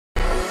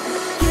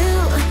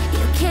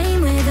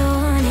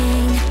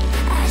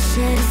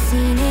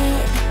seen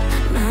it,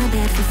 my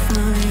bad for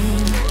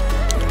falling.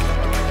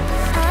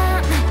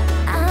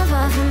 I'm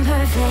far from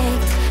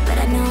perfect, but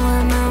I know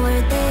what my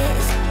worth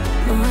is,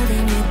 more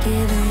than you're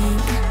giving.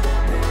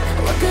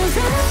 What goes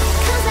up,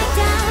 comes back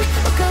down.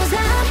 What goes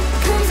out,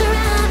 comes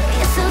around.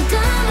 You're so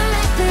dumb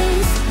like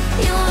this,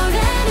 you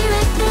already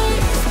like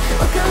this.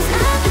 What goes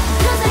up,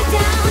 comes back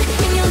down,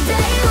 and your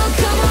day will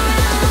come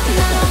around.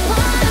 I don't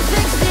wanna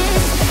fix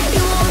this,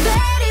 you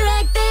already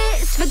like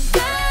this for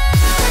good.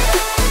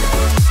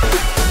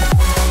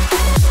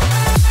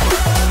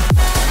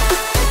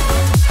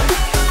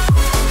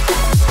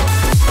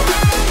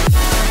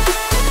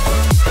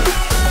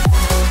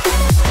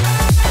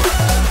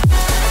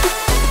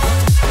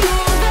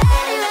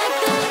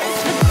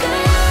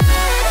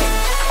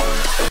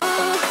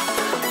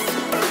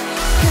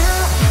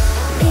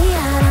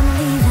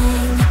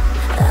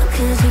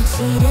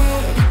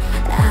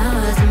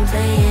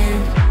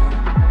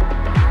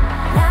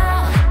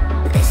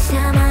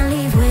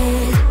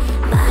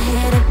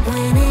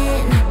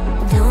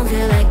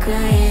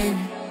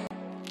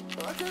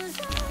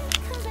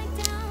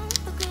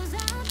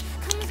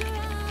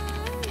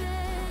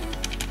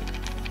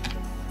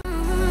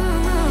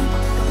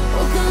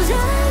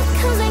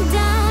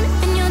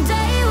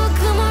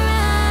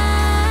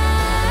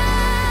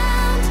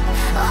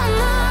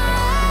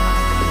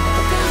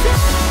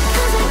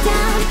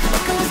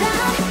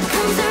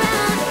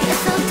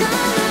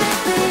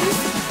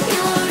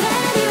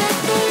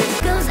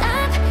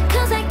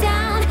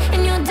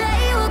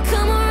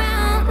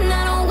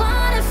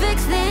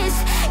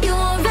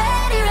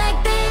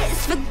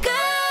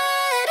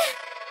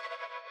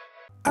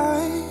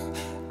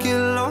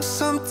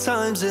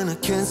 Sometimes and I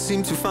can't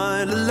seem to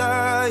find a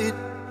light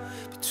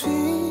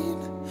between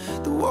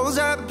the walls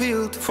I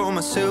built for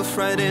myself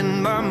right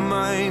in my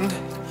mind.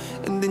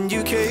 And then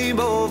you came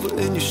over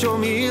and you showed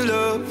me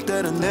love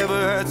that I never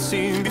had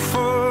seen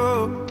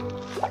before.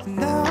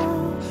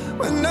 Now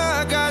when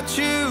I got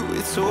you,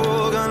 it's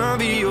all gonna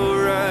be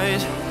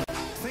alright.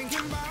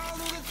 Thinking about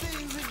all the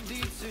things we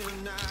did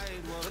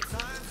tonight, what a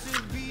time to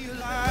be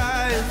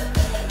alive.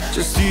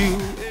 Just you.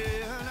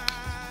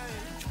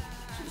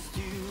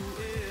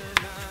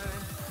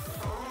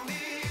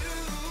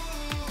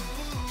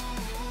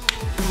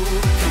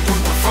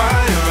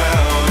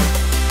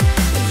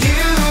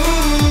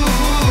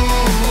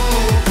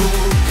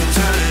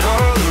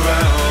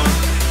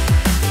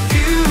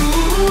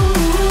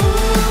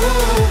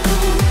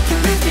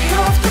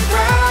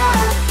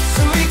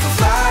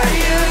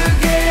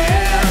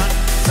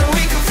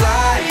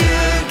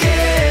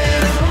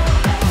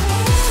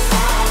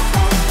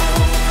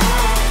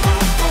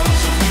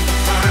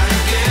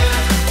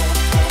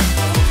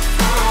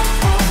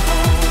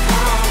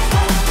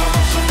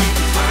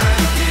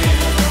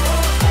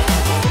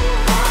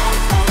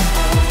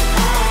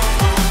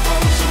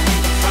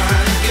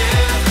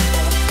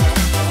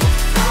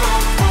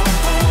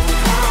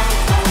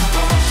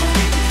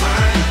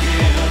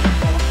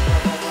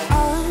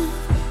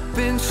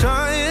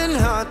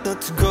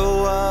 To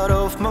go out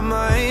of my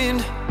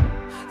mind,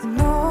 and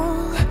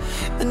all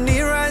I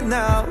need right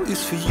now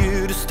is for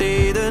you to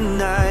stay the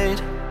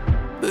night.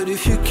 But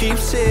if you keep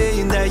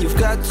saying that you've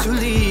got to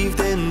leave,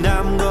 then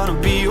I'm gonna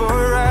be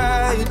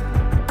alright.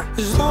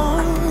 As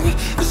long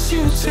as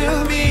you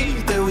tell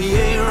me that we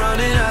ain't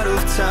running out of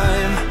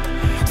time.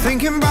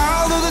 Thinking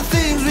about all the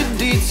things we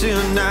did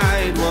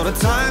tonight, what a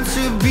time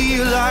to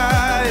be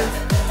alive.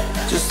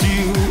 Just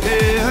you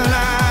and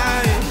I.